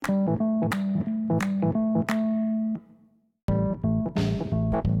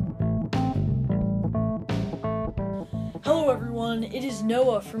everyone, it is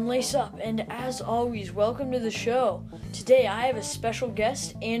Noah from Lace Up, and as always, welcome to the show. Today I have a special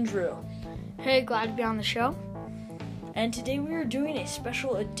guest, Andrew. Hey, glad to be on the show. And today we are doing a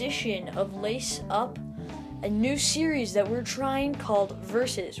special edition of Lace Up, a new series that we're trying called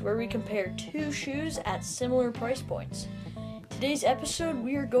Versus, where we compare two shoes at similar price points. Today's episode,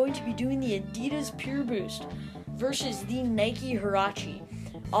 we are going to be doing the Adidas Pure Boost versus the Nike Huarache.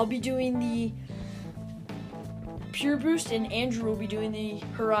 I'll be doing the Pure Boost and Andrew will be doing the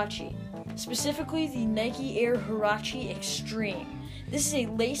Huarache, specifically the Nike Air Huarache Extreme. This is a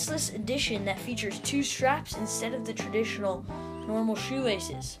laceless edition that features two straps instead of the traditional normal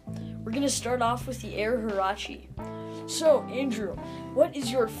shoelaces. We're going to start off with the Air Huarache. So, Andrew, what is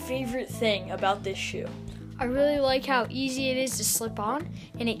your favorite thing about this shoe? I really like how easy it is to slip on,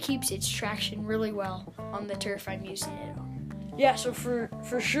 and it keeps its traction really well on the turf I'm using it on. Yeah, so for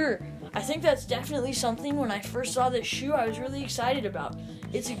sure, I think that's definitely something when I first saw this shoe I was really excited about.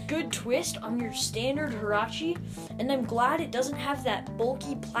 It's a good twist on your standard Huarache, and I'm glad it doesn't have that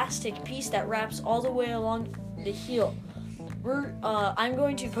bulky plastic piece that wraps all the way along the heel. I'm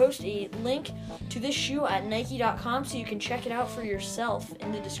going to post a link to this shoe at Nike.com so you can check it out for yourself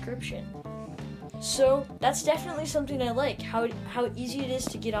in the description. So that's definitely something I like, how easy it is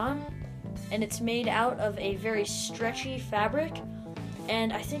to get on, and it's made out of a very stretchy fabric,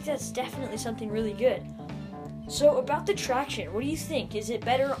 and I think that's definitely something really good. So about the traction, what do you think? Is it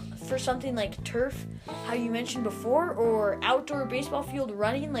better for something like turf, how you mentioned before, or outdoor baseball field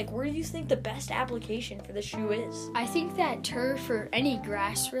running? Like, where do you think the best application for the shoe is? I think that turf or any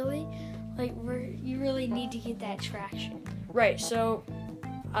grass really, like where you really need to get that traction. Right, so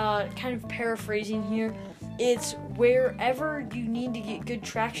kind of paraphrasing here, it's wherever you need to get good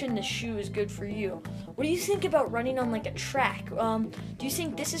traction, the shoe is good for you. What do you think about running on like a track? Do you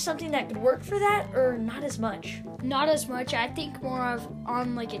think this is something that could work for that, or not as much? Not as much. I think more of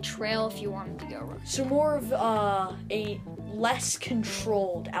on like a trail if you wanted to go run. So more of a less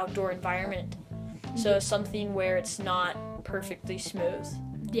controlled outdoor environment. So something where it's not perfectly smooth.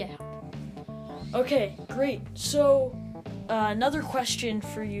 Yeah. Okay, great. So another question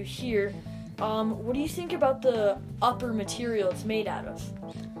for you here. What do you think about the upper material it's made out of?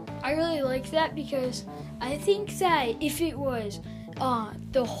 I really like that because I think that if it was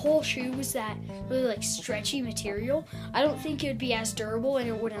the whole shoe was that really like stretchy material, I don't think it would be as durable and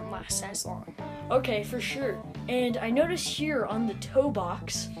it wouldn't last as long. Okay, for sure. And I noticed here on the toe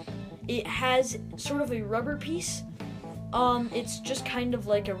box, it has sort of a rubber piece. It's just kind of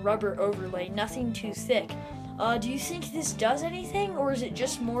like a rubber overlay, nothing too thick. Do you think this does anything, or is it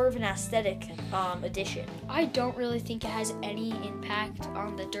just more of an aesthetic addition? I don't really think it has any impact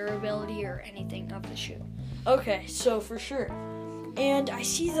on the durability or anything of the shoe. Okay, so for sure. And I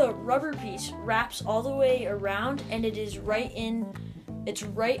see the rubber piece wraps all the way around, and it's right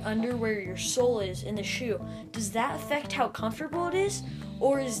under where your sole is in the shoe. Does that affect how comfortable it is,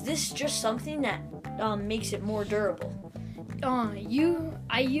 or is this just something that makes it more durable?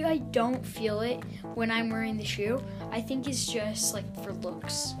 I don't feel it when I'm wearing the shoe. I think it's just like for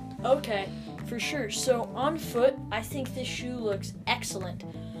looks. Okay, for sure. So on foot, I think this shoe looks excellent.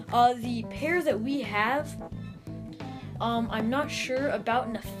 The pair that we have, I'm not sure about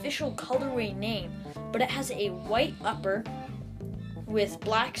an official colorway name, but it has a white upper with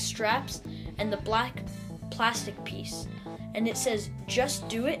black straps and the black plastic piece. And it says, "Just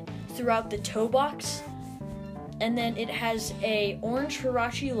do it" throughout the toe box. And then it has a orange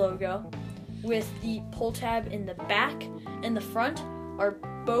Huarache logo with the pull tab in the back and the front are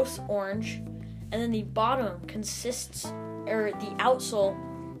both orange. And then the bottom the outsole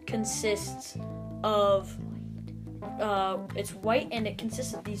consists of, it's white, and it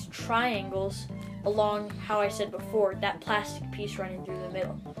consists of these triangles along, how I said before, that plastic piece running through the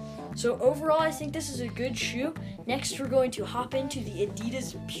middle. So overall, I think this is a good shoe. Next, we're going to hop into the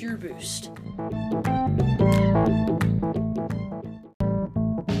Adidas Pure Boost.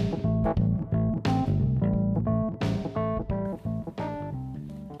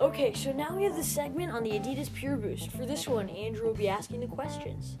 Okay, so now we have the segment on the Adidas Pure Boost. For this one, Andrew will be asking the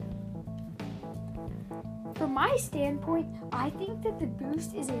questions. From my standpoint, I think that the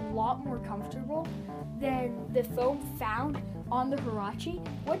Boost is a lot more comfortable than the foam found on the Huarache.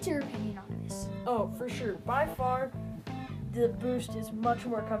 What's your opinion on this? Oh, for sure. By far, the Boost is much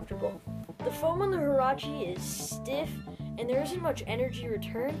more comfortable. The foam on the Huarache is stiff, and there isn't much energy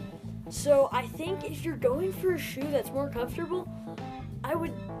return. So I think if you're going for a shoe that's more comfortable, I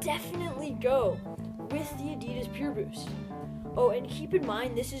would definitely go with the Adidas Pure Boost. Oh, and keep in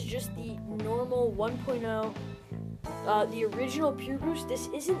mind, this is just the normal 1.0 the original Pure Boost, this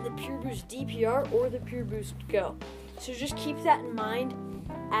isn't the Pure Boost DPR or the Pure Boost Go. So just keep that in mind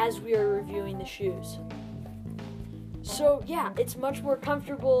as we are reviewing the shoes. So yeah, it's much more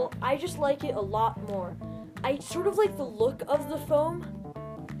comfortable. I just like it a lot more. I sort of like the look of the foam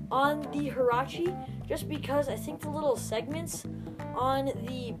on the Huarache, just because I think the little segments on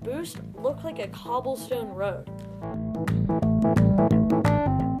the Boost look like a cobblestone road.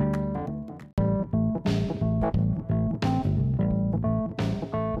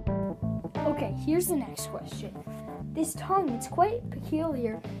 Okay, here's the next question. This tongue, it's quite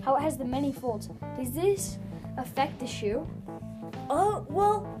peculiar how it has the many folds. Does this affect the shoe?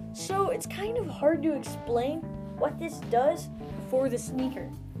 Well, so it's kind of hard to explain what this does for the sneaker.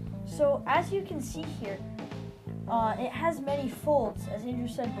 So as you can see here, it has many folds, as Andrew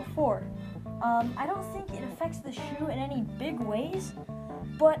said before. I don't think it affects the shoe in any big ways,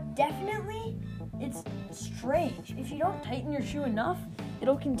 but definitely it's strange. If you don't tighten your shoe enough,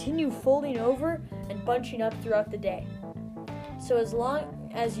 it'll continue folding over and bunching up throughout the day. So as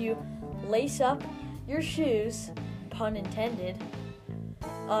long as you lace up your shoes, pun intended,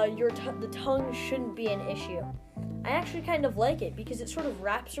 the tongue shouldn't be an issue. I actually kind of like it because it sort of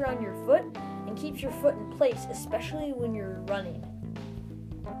wraps around your foot and keeps your foot in place, especially when you're running.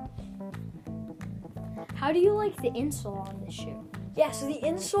 How do you like the insole on this shoe? Yeah, so the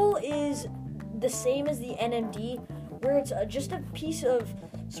insole is the same as the NMD, where it's just a piece of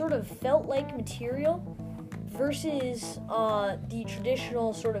sort of felt-like material versus the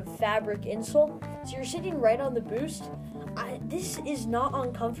traditional sort of fabric insole. So you're sitting right on the Boost. This is not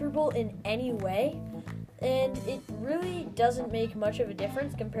uncomfortable in any way, and it really doesn't make much of a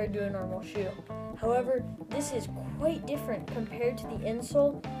difference compared to a normal shoe. However, this is quite different compared to the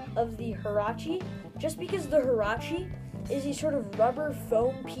insole of the Huarache, just because the Huarache is a sort of rubber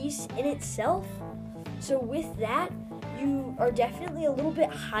foam piece in itself. So with that, you are definitely a little bit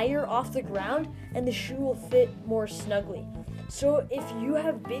higher off the ground and the shoe will fit more snugly. So if you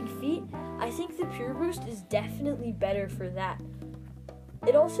have big feet, I think the Pure Boost is definitely better for that.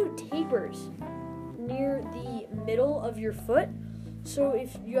 It also tapers near the middle of your foot, so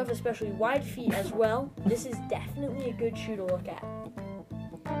if you have especially wide feet as well, this is definitely a good shoe to look at.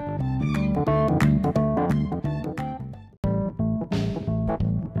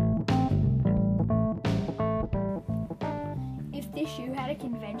 If this shoe had a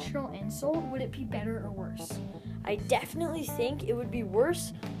conventional insole, would it be better or worse? I definitely think it would be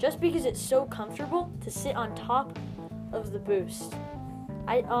worse just because it's so comfortable to sit on top of the Boost.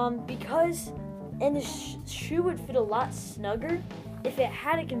 And the shoe would fit a lot snugger if it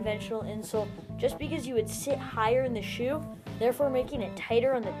had a conventional insole, just because you would sit higher in the shoe, therefore making it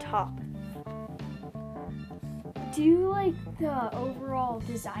tighter on the top. Do you like the overall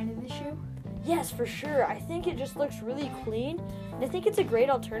design of the shoe? Yes, for sure. I think it just looks really clean, and I think it's a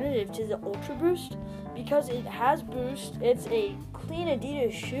great alternative to the Ultra Boost because it has Boost, it's a clean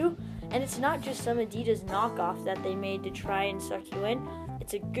Adidas shoe, and it's not just some Adidas knockoff that they made to try and suck you in.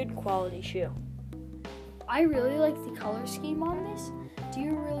 It's a good quality shoe. I really like the color scheme on this. Do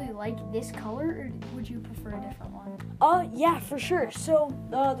you really like this color, or would you prefer a different one? Yeah, for sure. So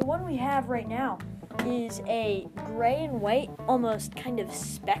the one we have right now is a gray and white, almost kind of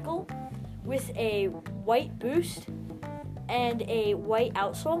speckle, with a white Boost and a white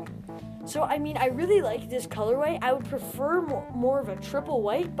outsole. So, I mean, I really like this colorway. I would prefer more of a triple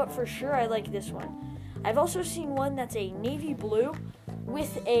white, but for sure I like this one. I've also seen one that's a navy blue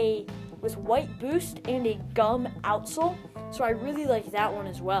with white Boost and a gum outsole. So I really like that one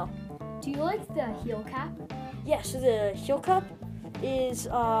as well. Do you like the heel cap? Yeah, so the heel cup is,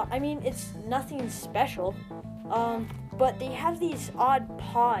 it's nothing special, but they have these odd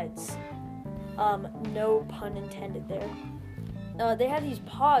pods. No pun intended there. They have these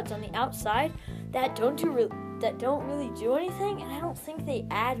pods on the outside that don't really do anything, and I don't think they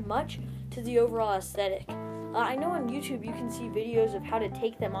add much to the overall aesthetic. I know on YouTube you can see videos of how to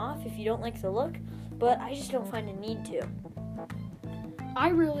take them off if you don't like the look, but I just don't find a need to. I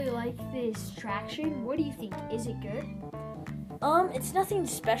really like this traction. What do you think? Is it good? It's nothing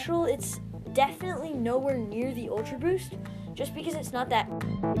special. It's definitely nowhere near the Ultra Boost, just because it's not that.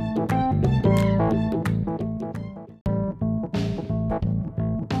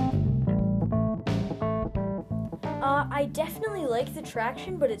 I definitely like the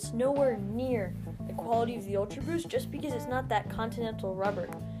traction, but it's nowhere near the quality of the Ultra Boost, just because it's not that Continental rubber.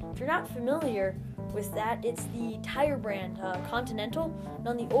 If you're not familiar with that, it's the tire brand Continental, and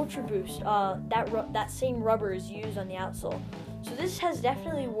on the Ultra Boost, that same rubber is used on the outsole. So this has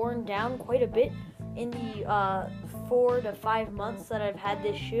definitely worn down quite a bit in the 4 to 5 months that I've had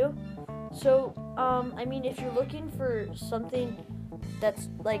this shoe. So I mean, if you're looking for something that's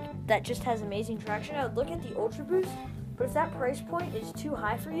that just has amazing traction, I would look at the Ultra Boost. But if that price point is too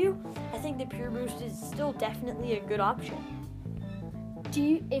high for you, I think the Pure Boost is still definitely a good option.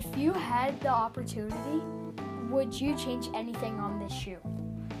 If you had the opportunity, would you change anything on this shoe?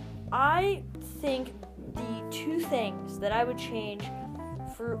 I think the two things that I would change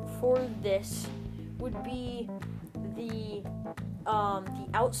for this would be the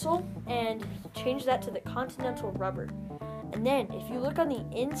outsole, and change that to the Continental rubber. And then if you look on the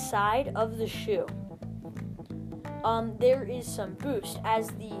inside of the shoe, there is some boost as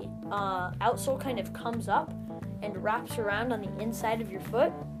the outsole kind of comes up and wraps around on the inside of your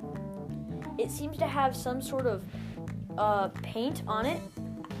foot. It seems to have some sort of paint on it,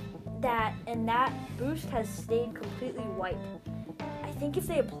 that boost has stayed completely white. I think if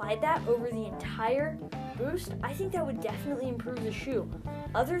they applied that over the entire boost, I think that would definitely improve the shoe.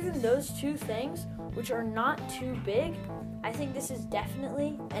 Other than those two things, which are not too big, I think this is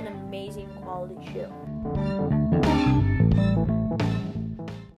definitely an amazing quality shoe.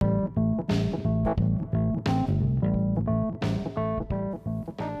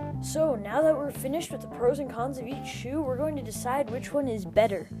 So now that we're finished with the pros and cons of each shoe, we're going to decide which one is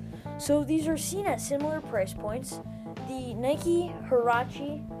better. So these are seen at similar price points. The Nike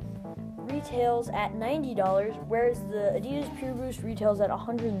Huarache retails at $90, whereas the Adidas Pure Boost retails at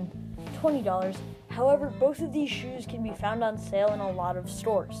 $120. However, both of these shoes can be found on sale in a lot of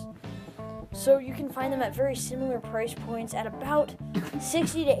stores. So you can find them at very similar price points at about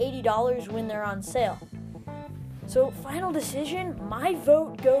 $60 to $80 when they're on sale. So final decision, my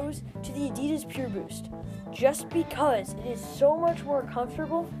vote goes to the Adidas Pure Boost, just because it is so much more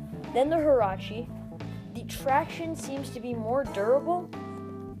comfortable than the Huarache. The traction seems to be more durable,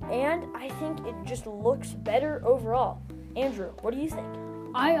 and I think it just looks better overall. Andrew, what do you think?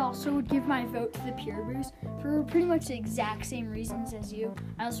 I also would give my vote to the Pure Boost for pretty much the exact same reasons as you.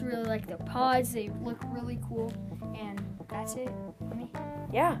 I also really like the pods, they look really cool, and that's it for me.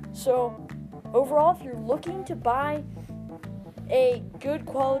 Yeah, so overall, if you're looking to buy a good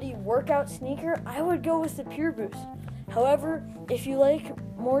quality workout sneaker, I would go with the Pure Boost. However, if you like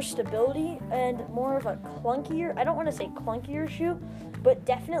more stability and more of a clunkier, I don't want to say clunkier shoe, but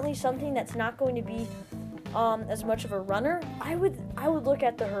definitely something that's not going to be as much of a runner, I would look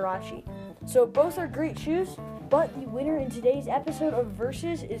at the Huarache. So both are great shoes, but the winner in today's episode of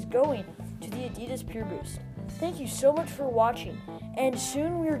Versus is going to the Adidas Pure Boost. Thank you so much for watching, and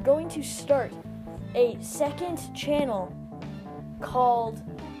soon we are going to start a second channel called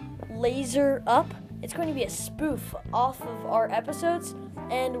Laser Up. It's going to be a spoof off of our episodes,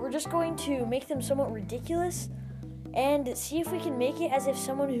 and we're just going to make them somewhat ridiculous and see if we can make it as if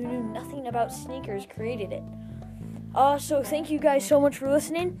someone who knew nothing about sneakers created it. So thank you guys so much for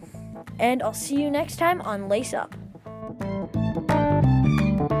listening, and I'll see you next time on Lace Up.